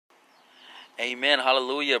Amen.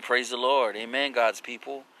 Hallelujah. Praise the Lord. Amen, God's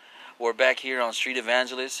people. We're back here on Street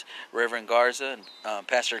Evangelist, Reverend Garza and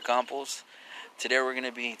Pastor Campos. Today we're going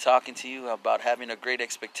to be talking to you about having a great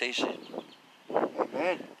expectation.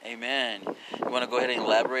 Amen. Amen. You want to go ahead and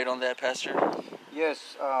elaborate on that, Pastor?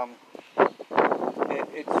 Yes. God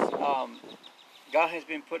has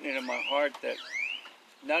been putting it in my heart that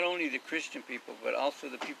not only the Christian people, but also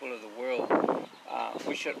the people of the world,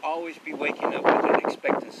 we should always be waking up with an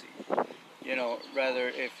expectancy. You know, rather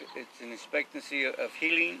if it's an expectancy of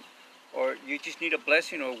healing, or you just need a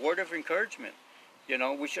blessing or a word of encouragement. You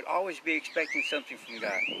know, we should always be expecting something from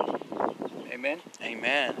God. Amen?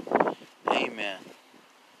 Amen. Amen.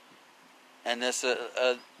 And that's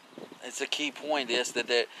it's a key point is that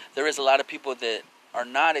there is a lot of people that are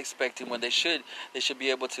not expecting when they should be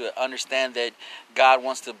able to understand that God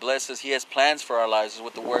wants to bless us. He has plans for our lives, is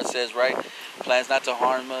what the word says, right? Plans not to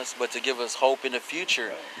harm us, but to give us hope in the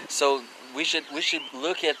future. So we should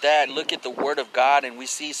look at that, look at the word of God, and we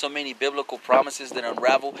see so many biblical promises that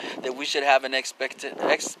unravel that we should have an expectancy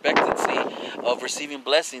of receiving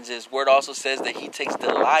blessings. His word also says that he takes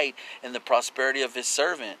delight in the prosperity of his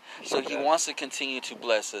servant. So he wants to continue to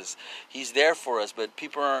bless us. He's there for us, but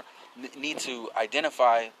people need to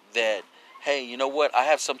identify that, hey, you know what? I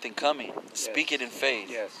have something coming. Speak it in faith.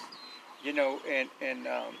 Yes. You know, and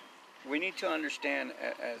we need to understand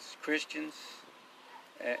as Christians,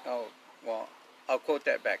 I'll quote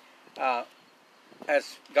that back.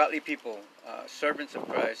 As godly people, servants of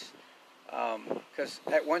Christ, because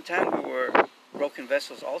at one time we were broken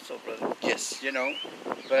vessels also, brother. Yes. You know,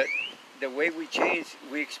 but the way we changed,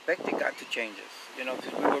 we expected God to change us, you know,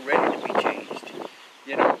 because we were ready to be changed.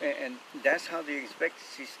 You know, and that's how the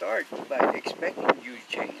expectancy starts, by expecting you to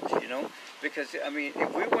change, you know. Because, I mean, if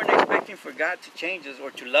we weren't expecting for God to change us or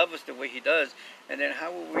to love us the way he does, and then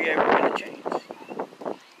how were we ever going to change?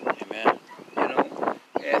 Amen. You know,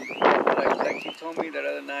 and like he told me that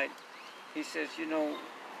other night, he says, you know,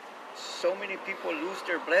 so many people lose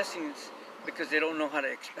their blessings because they don't know how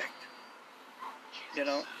to expect, you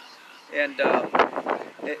know. And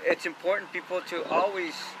it's important, people, to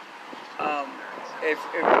always...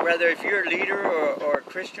 whether if you're a leader or a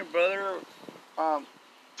Christian brother,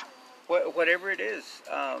 whatever it is,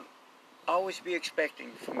 always be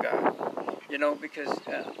expecting from God. You know, because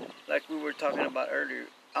like we were talking about earlier,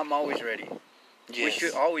 I'm always ready. Yes. We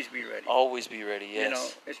should always be ready. Always be ready, yes. You know,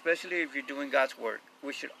 especially if you're doing God's work,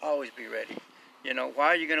 we should always be ready. You know, why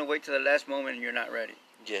are you going to wait till the last moment and you're not ready?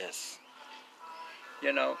 Yes.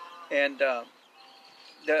 You know, and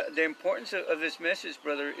the importance of this message,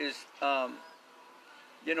 brother, is...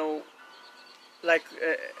 you know, like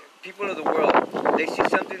people of the world, they see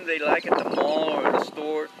something they like at the mall or the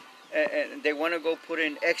store, and they want to go put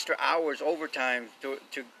in extra hours, overtime, to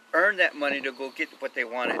earn that money to go get what they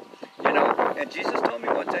wanted. You know, and Jesus told me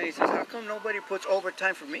one time, he says, how come nobody puts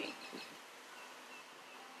overtime for me?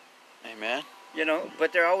 Amen. You know,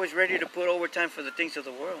 but they're always ready to put overtime for the things of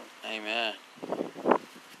the world. Amen.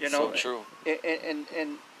 You know, so true.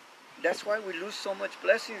 And that's why we lose so much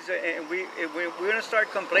blessings, and we're going to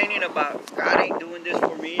start complaining about God ain't doing this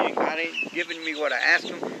for me, and God ain't giving me what I asked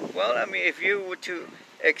him. Well, I mean, if you were to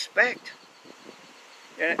expect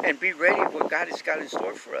and be ready what God has got in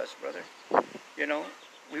store for us, brother, you know,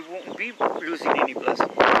 we won't be losing any blessings.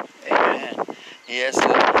 Amen. Yes,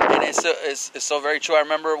 and it's so very true. I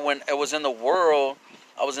remember when I was in the world,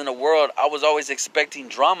 I was always expecting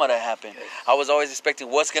drama to happen. Yes. I was always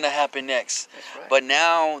expecting what's going to happen next. That's right. But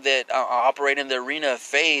now that I operate in the arena of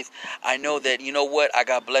faith, I know that, you know what, I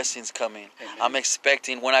got blessings coming. Amen. I'm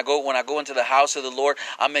expecting when I go into the house of the Lord,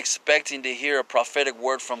 I'm expecting to hear a prophetic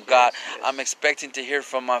word from God. Yes. I'm expecting to hear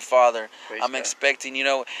from my Father. Praise I'm God. expecting, you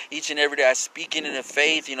know, each and every day I speak in the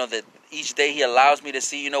faith, you know, that each day he allows me to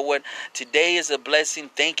see, you know what, today is a blessing.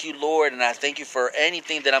 Thank you, Lord, and I thank you for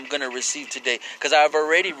anything that I'm going to receive today, because I've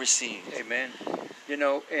already received. Amen. You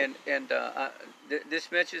know, and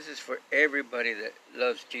this message is for everybody that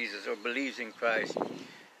loves Jesus or believes in Christ.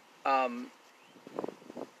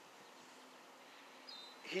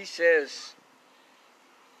 He says,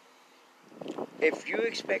 if you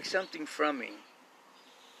expect something from me,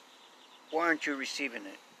 why aren't you receiving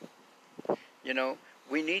it? You know,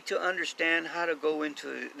 we need to understand how to go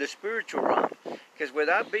into the spiritual realm, because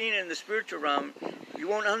without being in the spiritual realm, you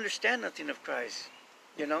won't understand nothing of Christ,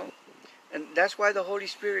 you know. And that's why the Holy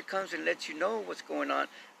Spirit comes and lets you know what's going on.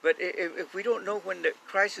 But if we don't know when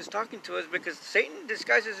Christ is talking to us, because Satan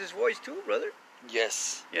disguises his voice too, brother.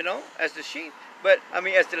 Yes. You know, as the sheep. But, I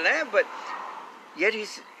mean, as the lamb, but yet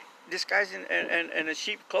he's disguised in a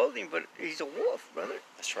sheep clothing, but he's a wolf, brother.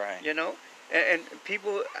 That's right. You know? And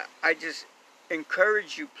people, I just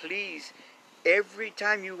encourage you, please, every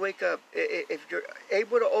time you wake up, if you're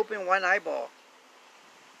able to open one eyeball,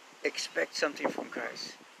 expect something from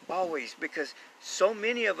Christ. Always, because so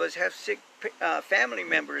many of us have sick family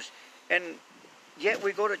members, and yet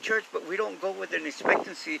we go to church, but we don't go with an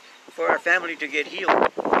expectancy for our family to get healed.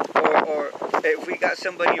 Or if we got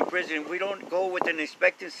somebody in prison, we don't go with an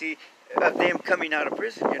expectancy of them coming out of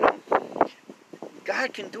prison, you know.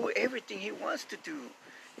 God can do everything He wants to do,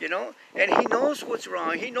 you know. And He knows what's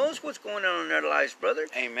wrong. He knows what's going on in our lives, brother.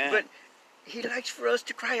 Amen. But He likes for us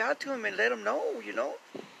to cry out to Him and let Him know, you know.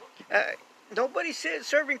 Nobody said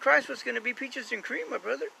serving Christ was going to be peaches and cream, my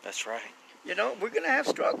brother. That's right. You know, we're going to have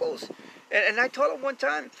struggles. And I told him one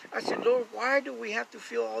time, I said, Lord, why do we have to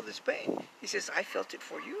feel all this pain? He says, I felt it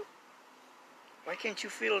for you. Why can't you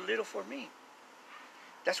feel a little for me?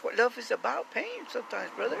 That's what love is about, pain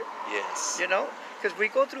sometimes, brother. Yes. You know, because we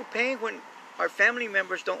go through pain when our family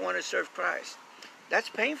members don't want to serve Christ. That's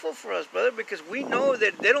painful for us, brother, because we know that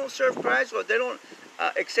if they don't serve Christ or they don't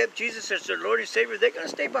accept Jesus as their Lord and Savior, they're going to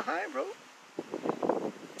stay behind, bro.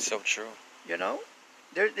 So true. You know,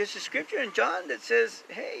 there's a scripture in John that says,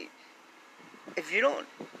 hey, if you don't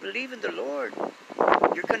believe in the Lord,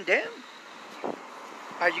 you're condemned.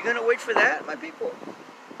 Are you going to wait for that, my people?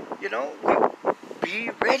 You know,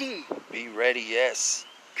 be ready. Be ready, yes.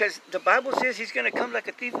 Because the Bible says He's going to come like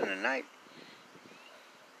a thief in the night.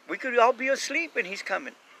 We could all be asleep and He's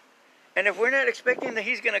coming. And if we're not expecting that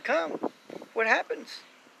He's going to come, what happens?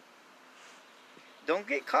 Don't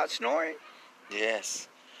get caught snoring. Yes.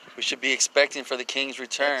 We should be expecting for the King's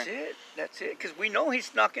return. That's it. That's it. Because we know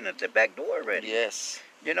He's knocking at the back door already. Yes.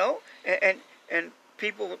 You know? And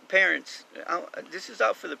people, parents, this is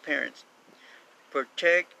out for the parents.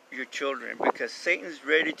 Protect your children, because Satan's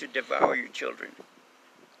ready to devour your children.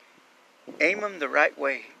 Aim them the right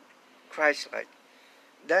way. Christ-like.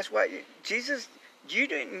 That's why Jesus, you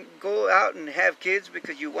didn't go out and have kids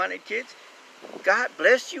because you wanted kids. God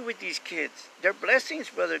blessed you with these kids. They're blessings,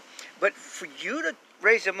 brother. But for you to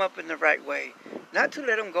raise them up in the right way, not to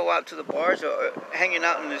let them go out to the bars or hanging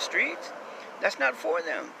out in the streets, that's not for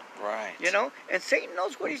them. Right. You know? And Satan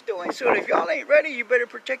knows what he's doing. So if y'all ain't ready, you better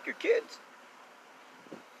protect your kids.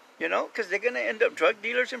 You know? Because they're going to end up drug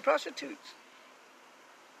dealers and prostitutes.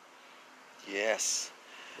 Yes.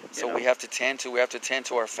 So You know? we have to tend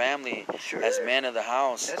to our family Sure. as men of the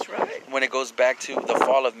house. That's right. When it goes back to the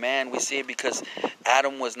fall of man, we see it because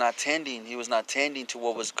Adam was not tending. He was not tending to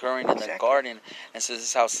what was occurring in the Exactly. garden. And so this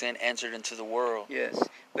is how sin entered into the world. Yes.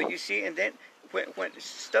 But you see, and then when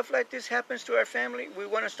stuff like this happens to our family, we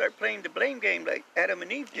want to start playing the blame game like Adam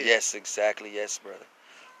and Eve did. Yes, exactly. Yes, brother.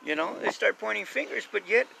 You know, they start pointing fingers, but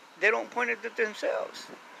yet they don't point it at themselves.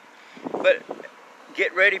 But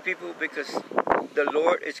get ready, people, because the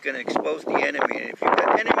Lord is going to expose the enemy. And if you've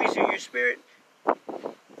got enemies in your spirit,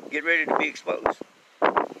 get ready to be exposed.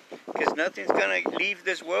 Because nothing's going to leave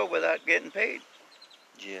this world without getting paid.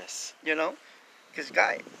 Yes. You know? Because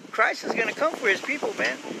Christ is going to come for His people,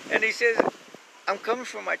 man. And He says, I'm coming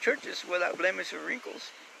for my churches without blemish or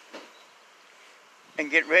wrinkles. And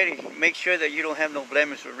get ready. Make sure that you don't have no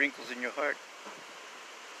blemish or wrinkles in your heart.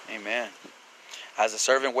 Amen. As a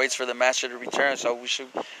servant waits for the master to return, so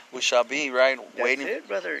we shall be, right? That's Waiting it,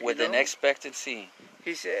 brother. with an expectancy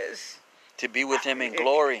He says, to be with Him in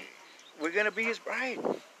glory. we're going to be His bride.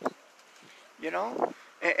 You know?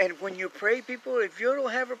 And when you pray, people, if you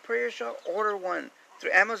don't have a prayer shawl, order one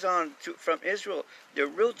through Amazon from Israel. They're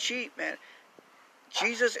real cheap, man.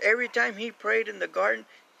 Jesus, every time He prayed in the garden,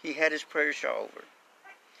 He had His prayer shawl over.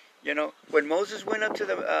 You know, when Moses went up to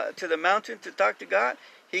the mountain to talk to God,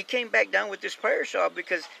 he came back down with this prayer shawl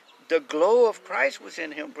because the glow of Christ was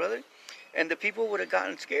in him, brother. And the people would have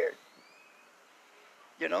gotten scared.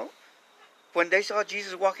 You know? When they saw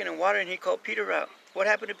Jesus walking in water and He called Peter out, what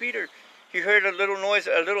happened to Peter? He heard a little noise,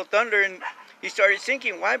 a little thunder, and he started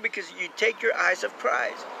sinking. Why? Because you take your eyes off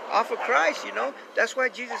Christ, you know? That's why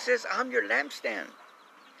Jesus says, I'm your lampstand.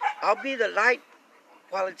 I'll be the light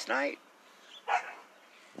while it's night.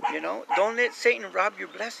 You know? Don't let Satan rob your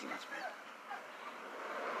blessings, man.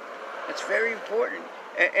 That's very important.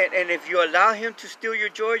 And if you allow him to steal your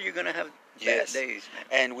joy, you're going to have bad days, man.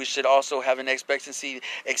 And we should also have an expectancy,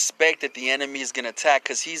 expect that the enemy is going to attack,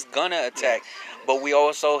 because he's going to attack. Yes. But we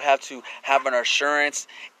also have to have an assurance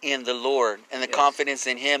in the Lord and the Yes. confidence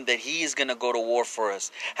in Him that He is going to go to war for us.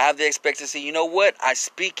 Have the expectancy, you know what? I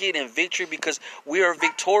speak it in victory because we are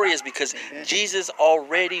victorious, because Amen. Jesus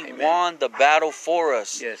already Amen. won the battle for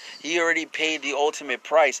us. Yes. He already paid the ultimate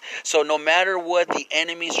price. So no matter what the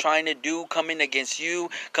enemy's trying to do, coming against you,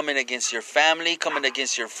 coming against your family, coming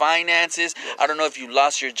against your finances, finances. I don't know if you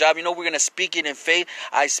lost your job. We're going to speak it in faith.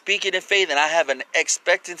 I speak it in faith, and I have an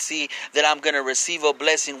expectancy that I'm going to receive a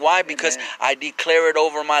blessing. Why? Because I declare it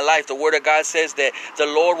over my life. The Word of God says that the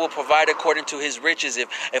Lord will provide according to His riches. If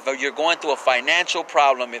you're going through a financial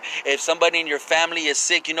problem, if somebody in your family is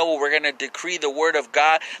sick, we're going to decree the Word of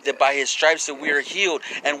God that by His stripes that we are healed.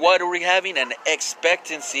 And what are we having? An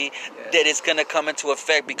expectancy that it's going to come into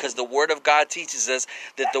effect, because the Word of God teaches us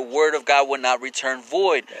that the Word of God will not return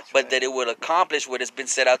void, but that it will accomplish what it's been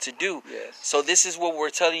set out to do. So this is what we're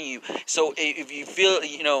telling you. So if you feel,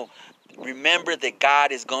 remember that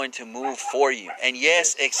God is going to move for you. And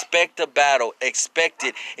yes, expect a battle. Expect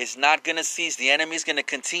it. It's not going to cease. The enemy is going to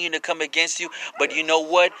continue to come against you. But you know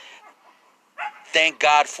what? Thank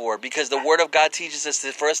God for it, because the Word of God teaches us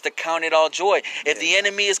for us to count it all joy. If the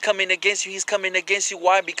enemy is coming against you, he's coming against you.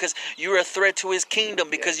 Why? Because you're a threat to his kingdom,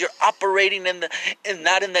 because you're operating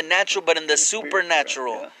not in the natural, but in the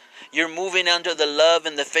supernatural. You're moving under the love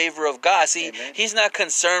and the favor of God. See, He's not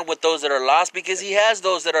concerned with those that are lost, because He has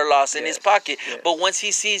those that are lost in His pocket. But once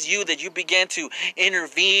He sees you, that you begin to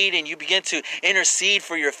intervene and you begin to intercede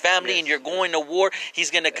for your family and you're going to war,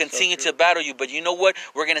 He's going to continue to battle you. But you know what?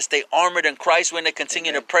 We're going to stay armored in Christ. We're going to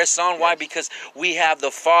continue to press on. Why? Because we have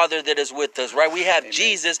the Father that is with us, right? We have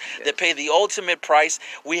Jesus that paid the ultimate price.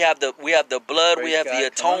 We have the blood. Praise we have God. the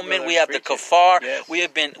atonement. We have the kafar. We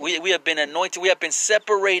have been anointed. We have been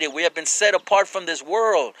separated. We have been set apart from this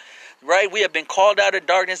world, right? We have been called out of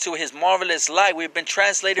darkness to His marvelous light. We've been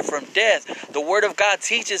translated from death. The Word of God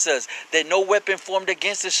teaches us that no weapon formed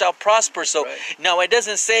against us shall prosper. So now it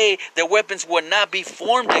doesn't say that weapons will not be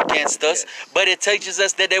formed against us, but it teaches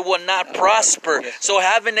us that they will not prosper. So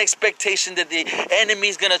have an expectation that the enemy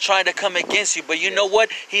is going to try to come against you, but you know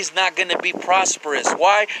what? He's not going to be prosperous.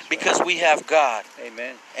 Why? Because we have God.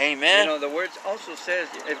 Amen. Amen. The word also says,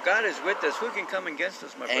 if God is with us, who can come against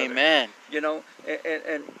us, my brother? Amen. And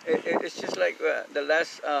it's just like the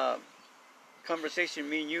last conversation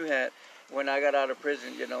me and you had when I got out of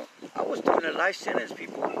prison. I was doing a life sentence,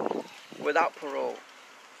 people, without parole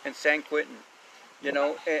in San Quentin.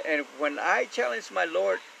 And when I challenged my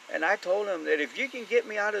Lord and I told Him that if you can get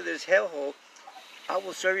me out of this hellhole, I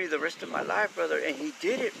will serve you the rest of my life, brother. And He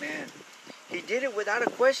did it, man. He did it without a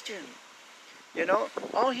question.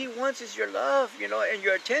 All He wants is your love, and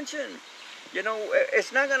your attention.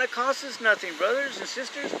 It's not going to cost us nothing, brothers and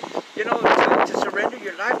sisters, to surrender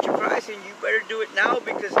your life to Christ, and you better do it now,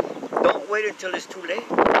 because don't wait until it's too late.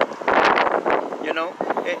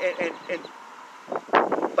 And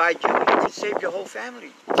by you can save your whole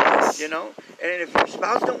family. And if your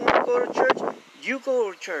spouse don't want to go to church, you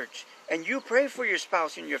go to church, and you pray for your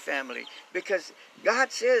spouse and your family, because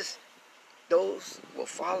God says those will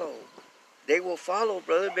follow. They will follow,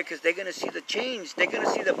 brother, because they're going to see the change. They're going to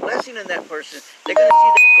see the blessing in that person. They're going to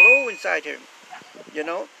see that glow inside him,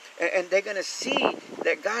 and they're going to see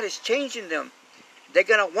that God is changing them. They're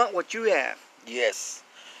going to want what you have. Yes.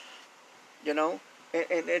 And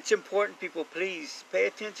it's important, people, please pay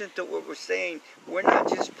attention to what we're saying. We're not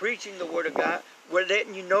just preaching the Word of God. We're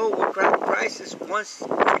letting you know what Christ wants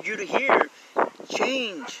for you to hear.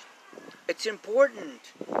 Change. It's important.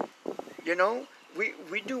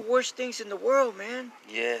 We do worse things in the world, man.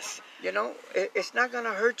 Yes. It's not going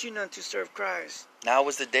to hurt you none to serve Christ. Now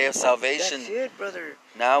is the day of salvation. That's it, brother.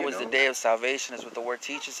 Now is the day of salvation, is what the Word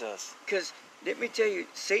teaches us. Because, let me tell you,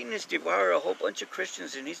 Satan has devoured a whole bunch of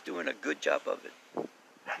Christians, and he's doing a good job of it.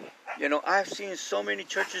 I've seen so many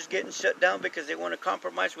churches getting shut down because they want to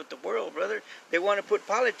compromise with the world, brother. They want to put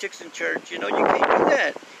politics in church. You can't do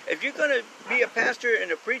that. If you're going to be a pastor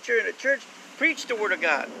and a preacher in a church, preach the Word of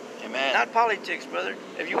God. Amen. Not politics, brother.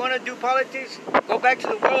 If you want to do politics, go back to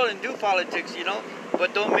the world and do politics,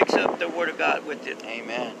 but don't mix up the Word of God with it.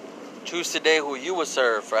 Amen. Choose today who you will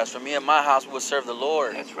serve. For as for me and my house, we will serve the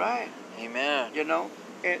Lord. That's right. Amen.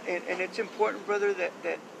 And it's important, brother,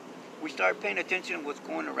 that we start paying attention to what's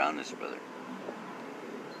going around us, brother.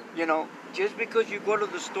 Just because you go to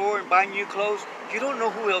the store and buy new clothes, you don't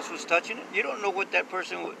know who else was touching it. You don't know what that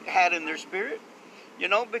person had in their spirit.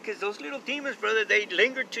 Because those little demons, brother, they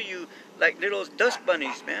linger to you like little dust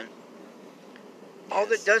bunnies, man. All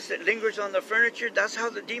the dust that lingers on the furniture, that's how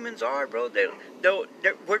the demons are, bro.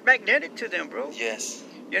 We're magnetic to them, bro. Yes.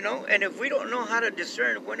 And if we don't know how to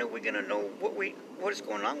discern, when are we going to know what is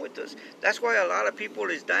going on with us? That's why a lot of people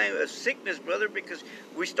is dying of sickness, brother, because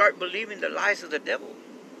we start believing the lies of the devil.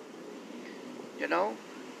 And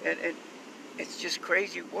it's just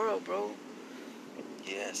crazy world, bro.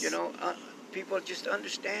 Yes. People just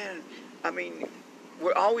understand. I mean,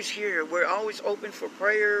 we're always here. We're always open for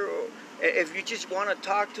prayer. Or if you just want to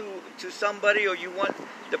talk to somebody, or you want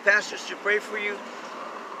the pastors to pray for you,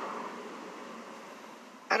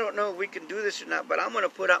 I don't know if we can do this or not, but I'm going to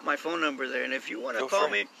put out my phone number there. And if you want to Go call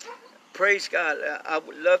for it. me, praise God. I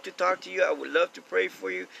would love to talk to you. I would love to pray for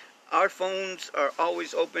you. Our phones are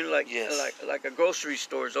always open, Yes. like a grocery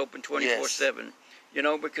store is open 24/7. You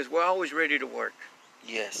know, because we're always ready to work.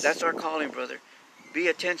 Yes. That's our calling, brother. Be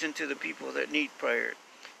attention to the people that need prayer.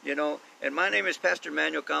 You know, and my name is Pastor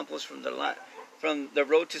Manuel Campos from the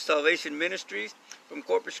Road to Salvation Ministries from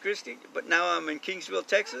Corpus Christi. But now I'm in Kingsville,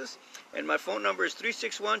 Texas, and my phone number is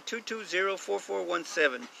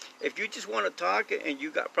 361-220-4417. If you just want to talk and you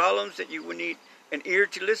got problems that you would need an ear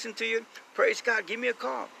to listen to you, praise God, give me a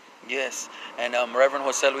call. Yes, and Reverend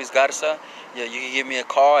Jose Luis Garza, yeah, you can give me a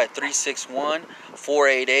call at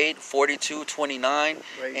 361-488-4229.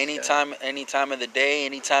 Any time of the day,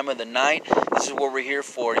 any time of the night. This is what we're here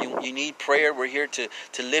for. You need prayer. We're here to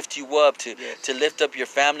lift you up, to lift up your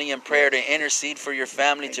family in prayer, to intercede for your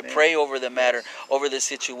family, to pray over the matter, over the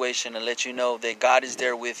situation, and let you know that God is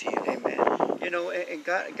there with you. Amen. You know, and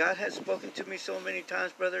God has spoken to me so many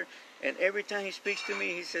times, brother. And every time He speaks to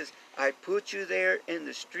me, He says, I put you there in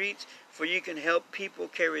the streets for you can help people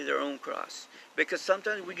carry their own cross. Because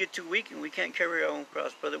sometimes we get too weak and we can't carry our own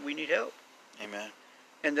cross, brother. We need help. Amen.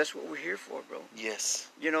 And that's what we're here for, bro. Yes.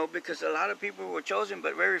 You know, because a lot of people were chosen,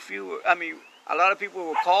 but very few were, a lot of people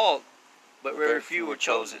were called, but very few were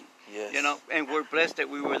chosen. Yes. You know, and we're blessed that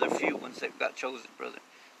we were the few ones that got chosen, brother,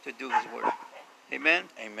 to do His work. Amen?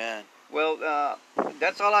 Amen. Well,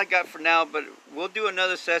 that's all I got for now, but we'll do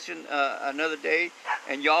another session another day,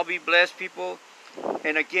 and y'all be blessed, people.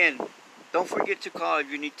 And again, don't forget to call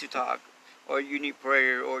if you need to talk, or you need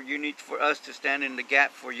prayer, or you need for us to stand in the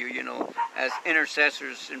gap for you, you know, as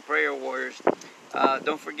intercessors and prayer warriors.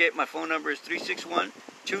 Don't forget, my phone number is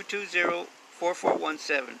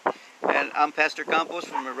 361-220-4417. And I'm Pastor Campos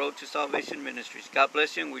from the Road to Salvation Ministries. God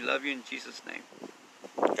bless you, and we love you in Jesus' name.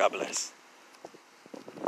 God bless.